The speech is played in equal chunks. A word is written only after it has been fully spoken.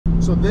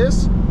So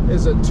this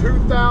is a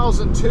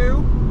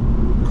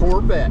 2002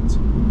 Corvette. You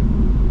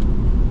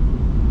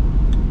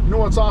know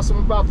what's awesome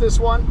about this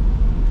one?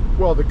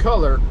 Well, the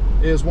color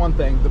is one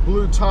thing. The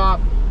blue top,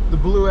 the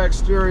blue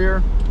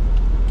exterior,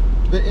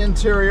 the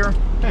interior.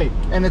 Hey,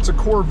 and it's a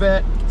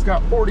Corvette. It's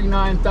got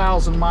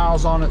 49,000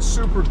 miles on it.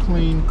 Super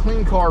clean,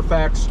 clean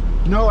Carfax,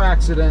 no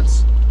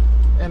accidents.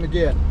 And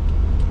again,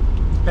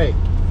 hey,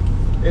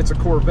 it's a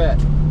Corvette.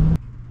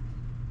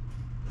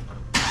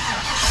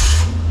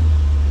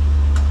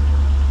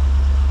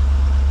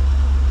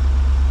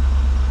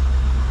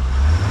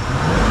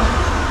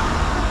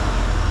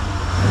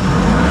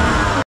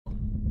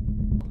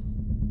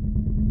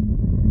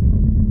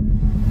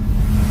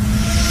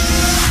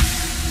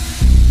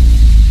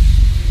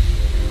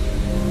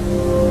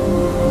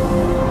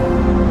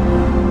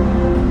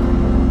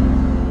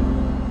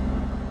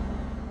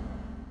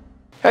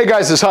 Hey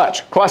guys, it's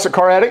Hutch, Classic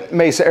Car Addict,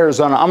 Mesa,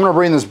 Arizona. I'm gonna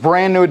bring this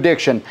brand new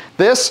addition.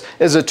 This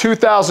is a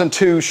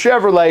 2002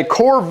 Chevrolet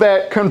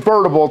Corvette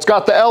Convertible. It's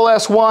got the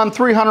LS1,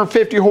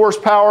 350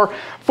 horsepower,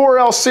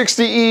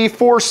 4L60E,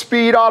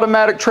 4-speed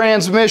automatic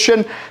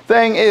transmission.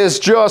 Thing is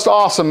just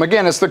awesome.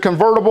 Again, it's the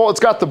convertible. It's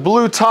got the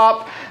blue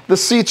top. The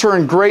seats are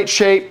in great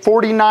shape,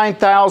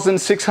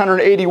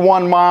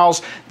 49,681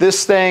 miles.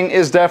 This thing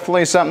is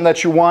definitely something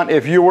that you want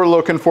if you were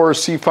looking for a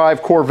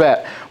C5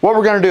 Corvette. What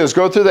we're gonna do is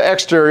go through the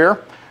exterior,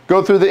 go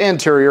through the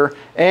interior,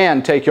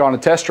 and take you on a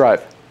test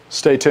drive.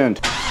 Stay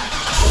tuned.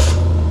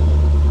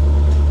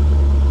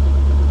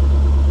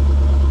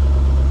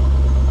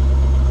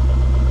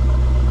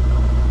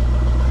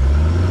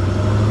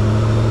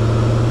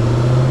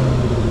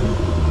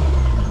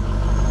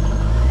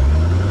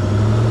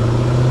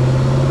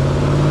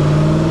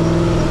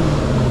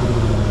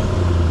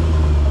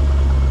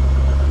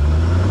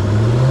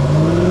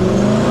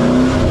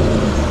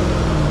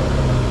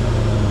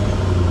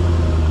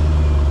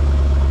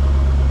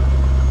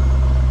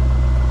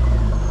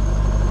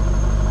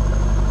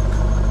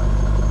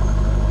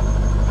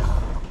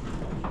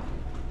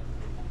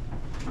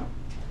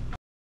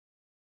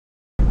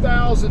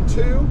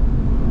 2002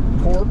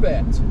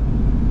 Corvette.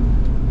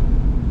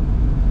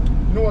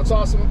 You know what's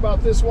awesome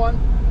about this one?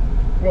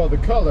 Well, the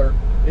color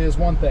is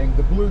one thing.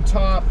 The blue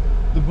top,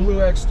 the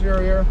blue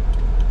exterior,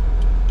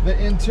 the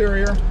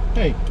interior.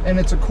 Hey, and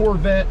it's a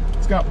Corvette.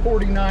 It's got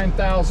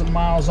 49,000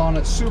 miles on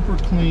it. Super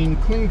clean,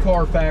 clean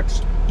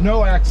Carfax,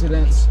 no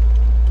accidents.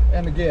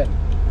 And again,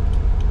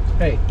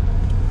 hey,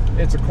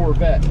 it's a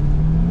Corvette.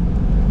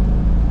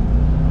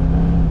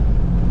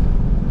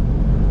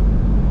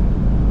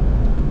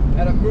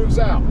 And it moves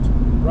out,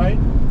 right?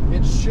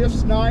 It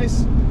shifts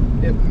nice,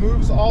 it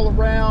moves all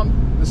around,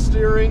 the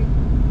steering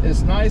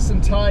is nice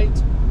and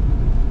tight.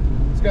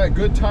 It's got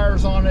good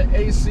tires on it,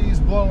 AC's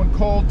blowing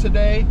cold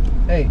today.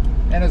 Hey,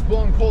 and it's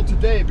blowing cold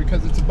today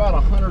because it's about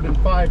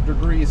 105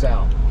 degrees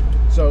out.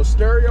 So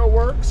stereo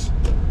works.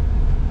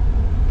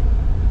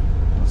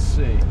 Let's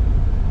see.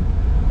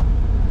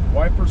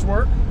 Wipers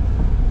work.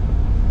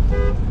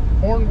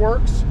 Horn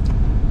works.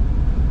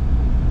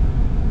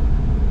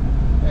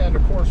 And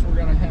of course we're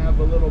going to have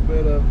a little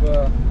bit of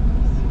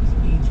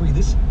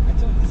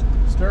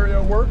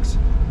stereo works.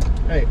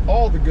 Hey,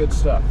 all the good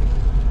stuff.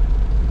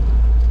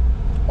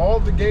 All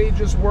the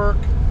gauges work.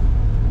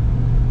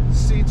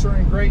 Seats are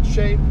in great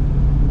shape.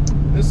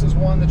 This is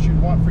one that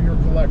you'd want for your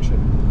collection.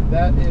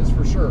 That is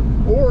for sure.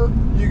 Or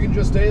you can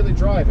just daily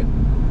drive it.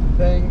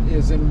 Thing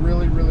is in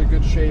really, really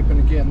good shape. And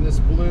again, this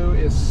blue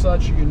is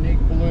such a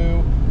unique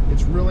blue.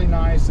 It's really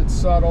nice. It's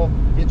subtle.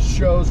 It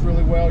shows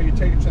really well. You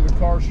take it to the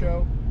car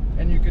show,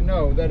 and you can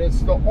know that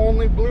it's the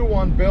only blue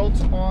one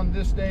built on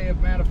this day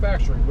of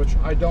manufacturing, which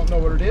I don't know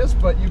what it is,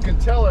 but you can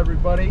tell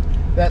everybody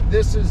that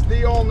this is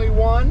the only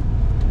one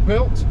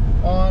built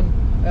on,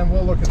 and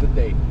we'll look at the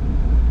date.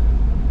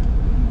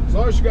 As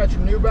long as you got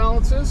your New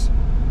Balances,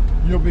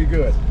 you'll be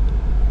good.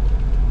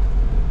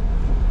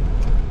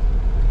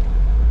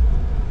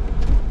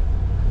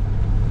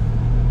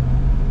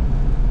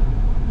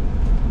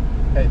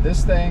 Hey,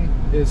 this thing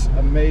is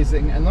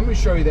amazing. And let me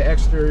show you the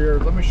exterior.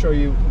 Let me show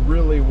you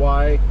really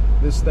why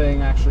this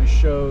thing actually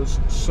shows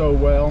so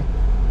well.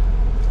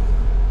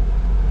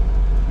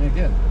 And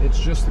again, it's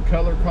just the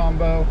color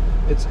combo.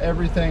 It's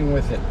everything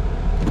with it.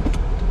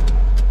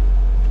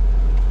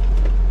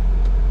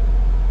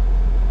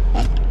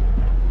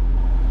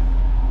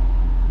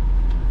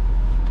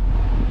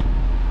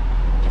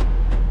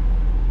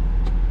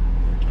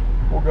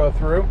 We'll go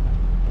through.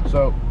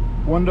 So,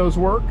 windows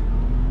work.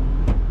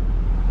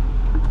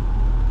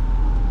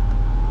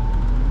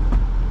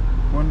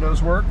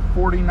 Windows work,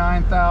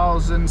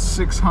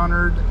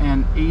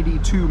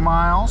 49,682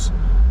 miles.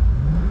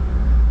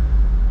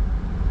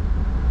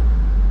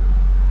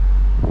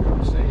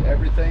 See,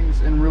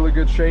 everything's in really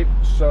good shape,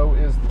 so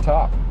is the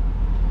top.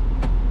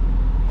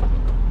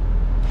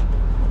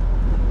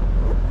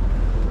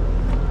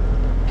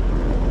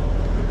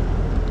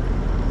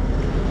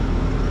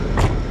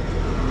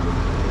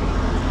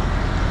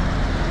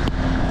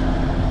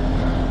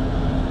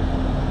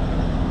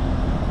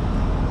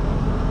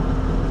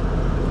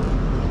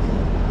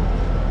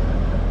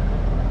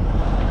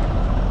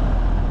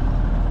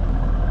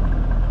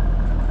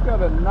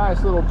 Got a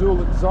nice little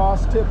dual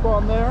exhaust tip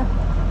on there.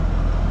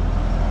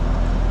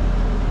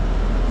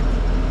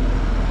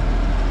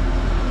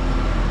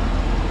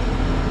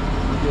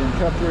 Again,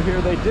 cut through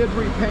here. They did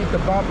repaint the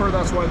bumper.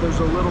 That's why there's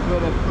a little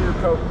bit of clear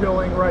coat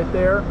peeling right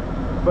there.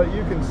 But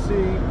you can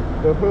see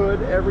the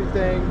hood,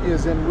 everything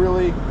is in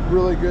really,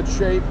 really good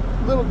shape.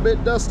 A little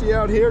bit dusty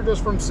out here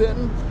just from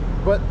sitting,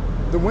 but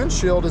the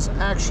windshield is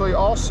actually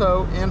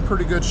also in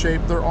pretty good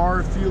shape. There are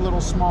a few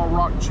little small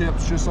rock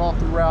chips just all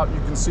throughout. You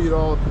can see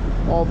all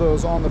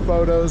those on the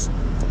photos.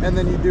 And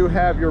then you do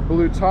have your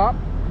blue top,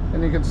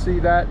 and you can see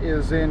that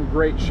is in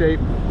great shape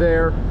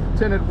there.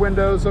 Tinted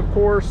windows, of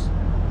course.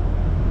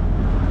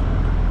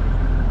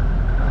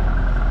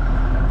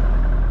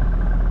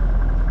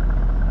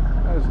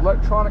 That is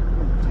electronic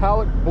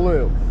metallic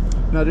blue.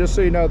 Now, just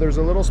so you know, there's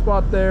a little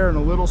spot there and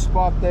a little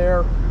spot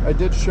there. I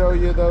did show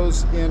you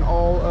those in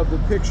all of the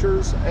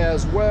pictures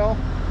as well,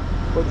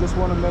 but just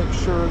want to make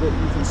sure that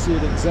you can see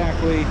it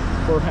exactly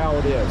for how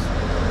it is.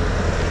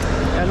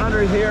 And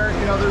under here,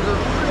 you know, there's a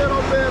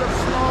little bit of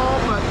small,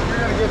 but you're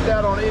going to get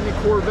that on any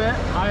Corvette.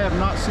 I have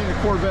not seen a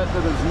Corvette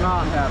that does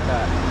not have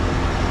that.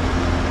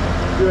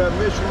 You have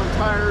Michelin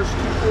tires,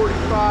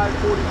 245,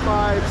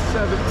 45,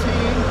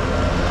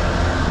 17.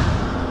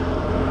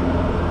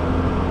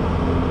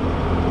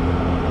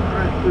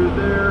 Through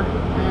there,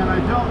 and I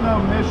don't know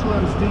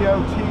Michelin's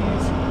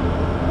DOTs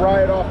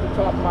right off the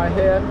top of my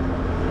head,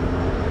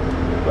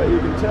 but you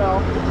can tell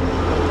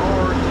they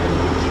are in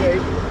good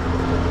shape.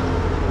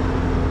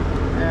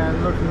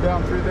 And looking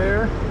down through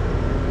there,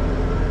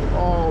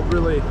 all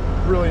really,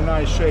 really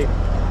nice shape.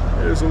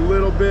 There's a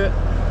little bit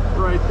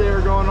right there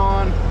going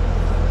on.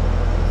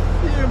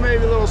 Yeah,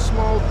 maybe little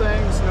small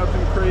things,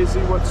 nothing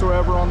crazy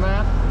whatsoever on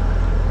that.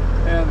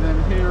 And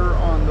then here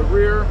on the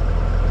rear,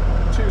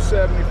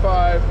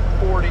 275,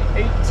 40,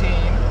 18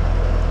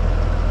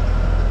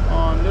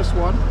 on this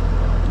one.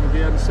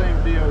 Again, same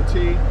DOT.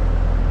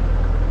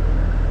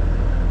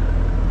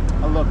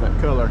 I love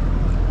that color.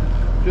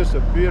 Just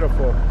a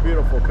beautiful,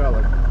 beautiful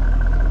color.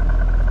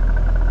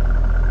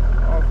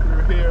 All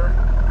through here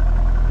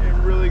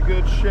in really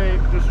good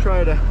shape. Just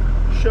try to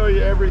show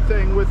you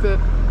everything with it.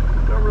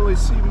 Don't really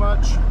see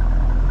much.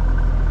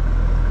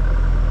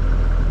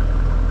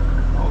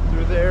 All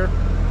through there.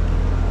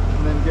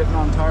 And then getting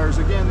on tires.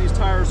 Again, these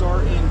tires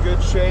are in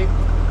good shape.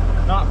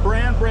 Not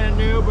brand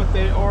new, but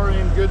they are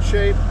in good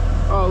shape.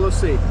 Oh, let's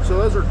see. So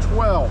those are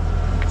 12.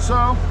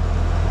 So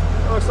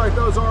it looks like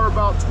those are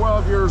about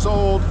 12 years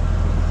old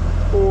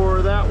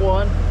for that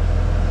one.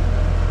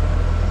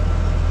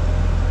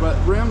 But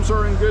rims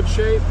are in good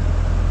shape.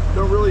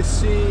 Don't really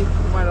see,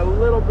 might a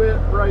little bit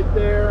right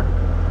there.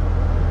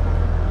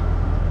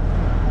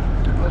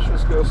 Let's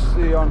just go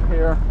see on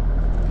here.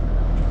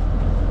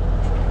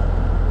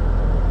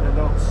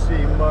 Don't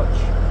see much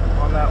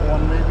on that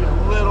one. Maybe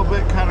a little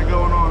bit kind of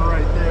going on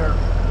right there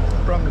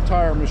from the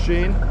tire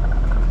machine.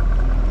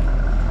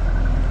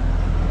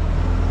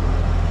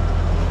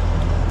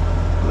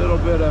 A little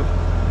bit of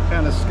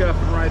kind of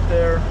scuffing right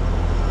there.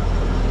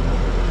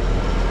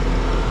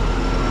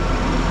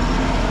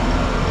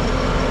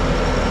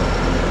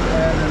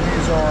 And then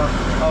these are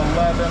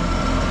 11,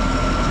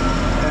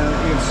 and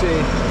you can see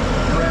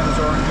rims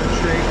are in good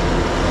shape.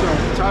 So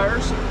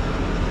tires.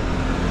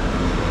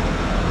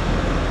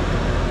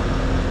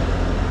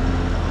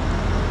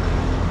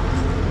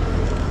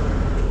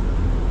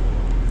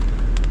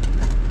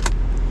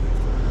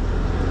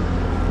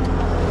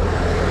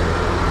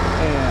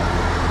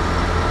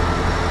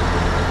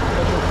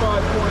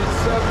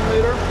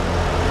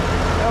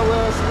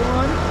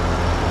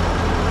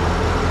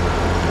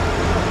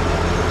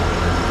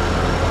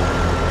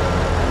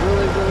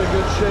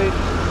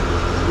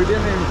 We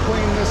didn't even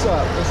clean this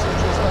up. This is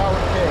just how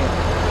it came.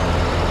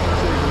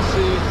 So you can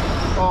see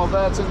all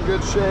that's in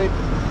good shape.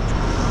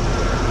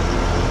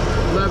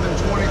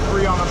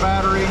 1123 on the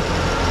battery.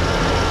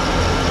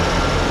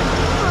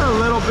 A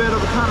little bit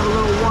of a kind of a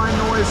little whine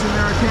noise in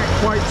there. I can't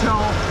quite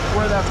tell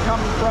where that's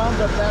coming from,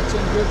 but that's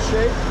in good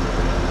shape.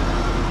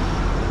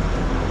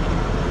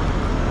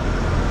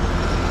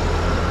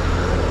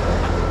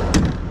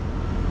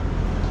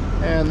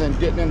 And then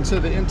getting into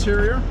the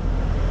interior.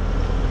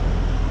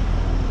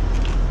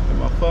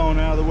 Phone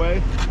out of the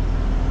way.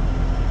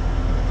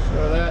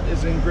 So that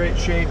is in great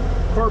shape.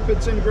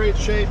 Carpet's in great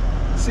shape.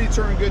 Seats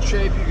are in good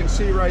shape. You can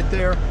see right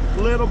there.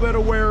 A little bit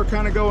of wear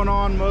kind of going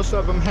on. Most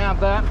of them have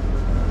that.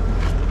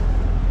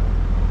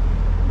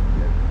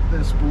 Get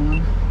this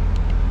one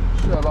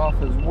shut off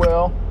as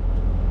well.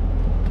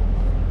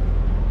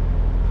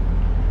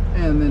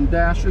 And then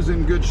dash is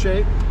in good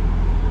shape.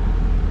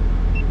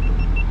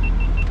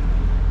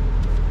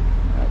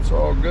 That's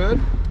all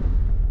good.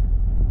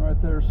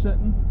 Right there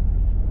sitting.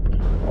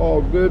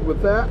 All good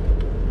with that.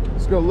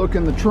 Let's go look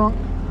in the trunk.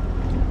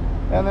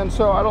 And then,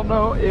 so I don't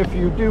know if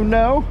you do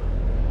know,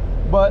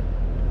 but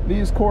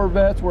these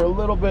Corvettes were a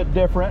little bit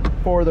different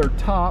for their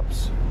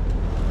tops.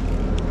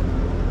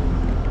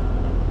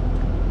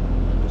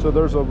 So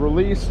there's a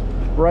release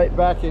right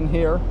back in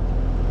here.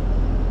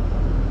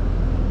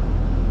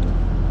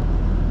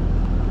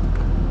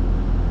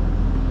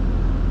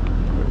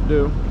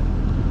 do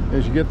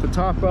is you get the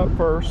top up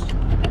first,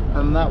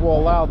 and that will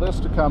allow this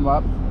to come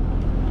up.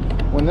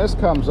 When this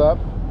comes up,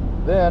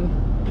 then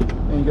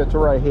you get to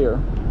right here,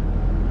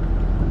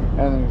 and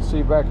then you can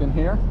see back in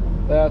here,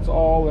 that's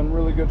all in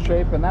really good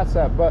shape, and that's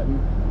that button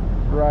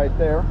right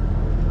there.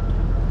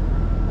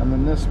 And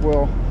then this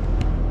will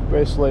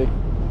basically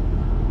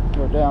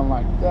go down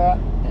like that,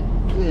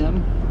 and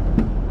then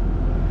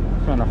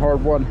kind of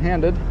hard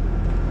one-handed,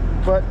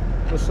 but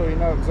just so you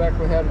know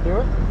exactly how to do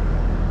it,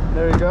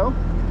 there you go.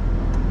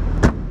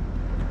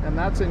 And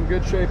that's in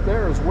good shape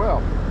there as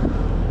well.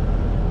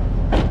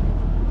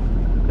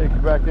 Take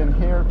you back in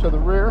here to the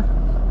rear.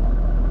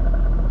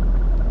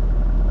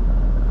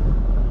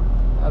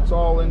 That's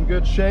all in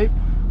good shape.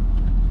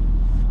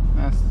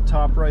 That's the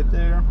top right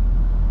there.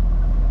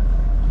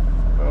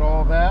 Got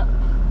all that.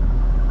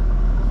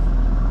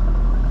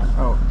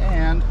 Oh,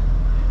 and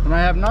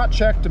I have not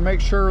checked to make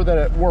sure that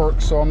it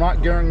works, so I'm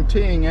not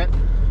guaranteeing it,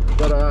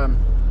 but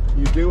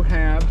you do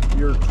have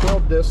your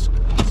 12-disc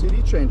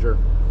CD changer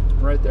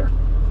right there.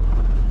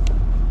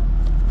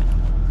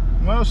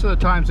 Most of the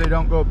times they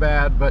don't go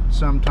bad, but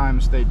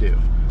sometimes they do.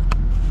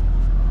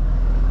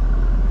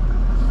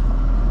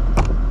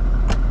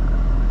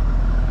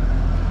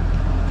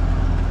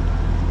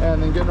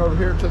 And then getting over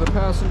here to the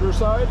passenger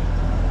side,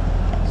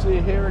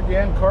 see here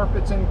again,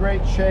 carpet's in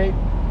great shape,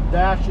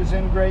 dash is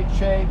in great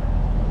shape,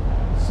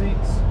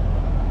 seats,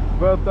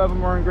 both of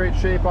them are in great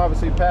shape.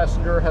 Obviously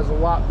passenger has a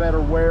lot better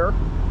wear,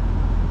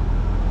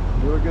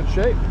 really good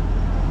shape.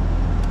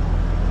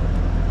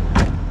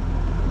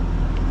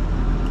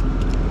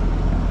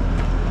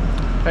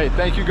 Hey,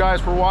 thank you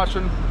guys for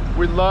watching.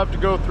 We'd love to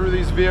go through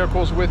these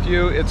vehicles with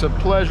you. It's a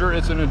pleasure,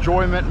 it's an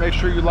enjoyment. Make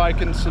sure you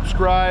like and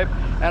subscribe,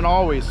 and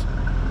always,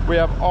 we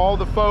have all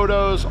the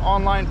photos,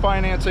 online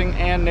financing,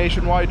 and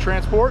nationwide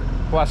transport.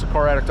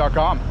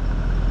 ClassicCarAddict.com.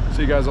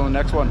 See you guys on the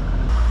next one.